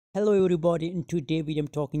Hello everybody, in today video I'm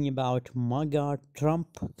talking about MAGA Trump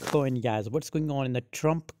coin, guys. What's going on in the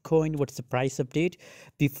Trump coin? What's the price update?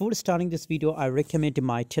 Before starting this video, I recommend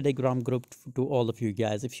my Telegram group to all of you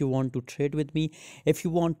guys. If you want to trade with me, if you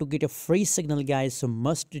want to get a free signal, guys, so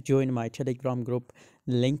must join my Telegram group.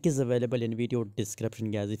 Link is available in video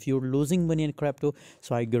description, guys. If you're losing money in crypto,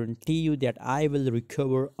 so I guarantee you that I will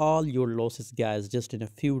recover all your losses, guys, just in a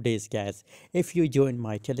few days, guys, if you join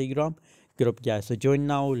my Telegram group, guys. So join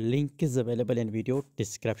now, link is available in video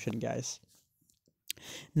description, guys.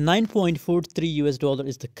 9.43 US dollar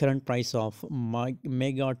is the current price of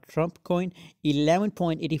mega Trump coin.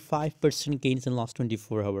 11.85% gains in last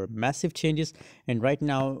 24 hours, massive changes. And right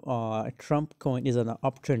now Trump coin is on an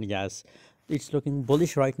uptrend, guys. It's looking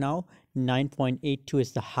bullish right now. 9.82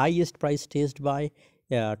 is the highest price tasted by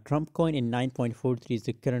Trump coin, and 9.43 is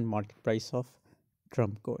the current market price of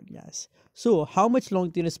Trump coin, guys. So how much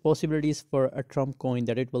long there is possibilities for a Trump coin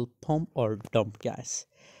that it will pump or dump, guys?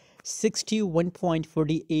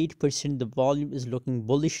 61.48% the volume is looking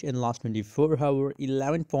bullish in last 24 hours.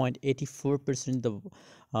 11.84% the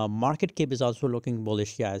market cap is also looking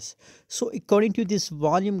bullish, guys. So according to this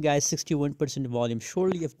volume, guys, 61% volume,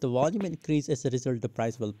 surely if the volume increase, as a result the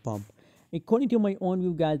price will pump. According to my own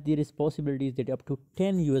view, guys, there is possibilities that up to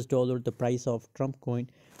 10 US dollar the price of Trump coin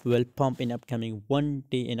will pump in upcoming one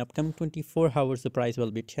day. In upcoming 24 hours the price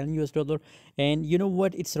will be 10 US dollar. And you know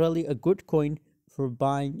what, it's really a good coin for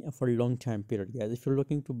buying for a long time period, guys. If you're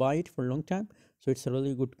looking to buy it for a long time, so it's a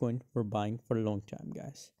really good coin for buying for a long time,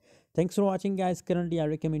 guys. Thanks for watching, guys. Currently I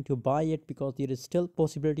recommend to buy it because there is still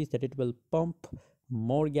possibilities that it will pump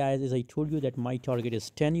more, guys. As I told you that my target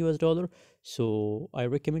is 10 US dollar, so I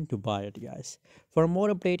recommend to buy it, guys. For more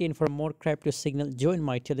update and for more crypto signal, join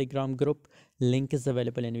my Telegram group. Link is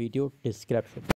available in video description.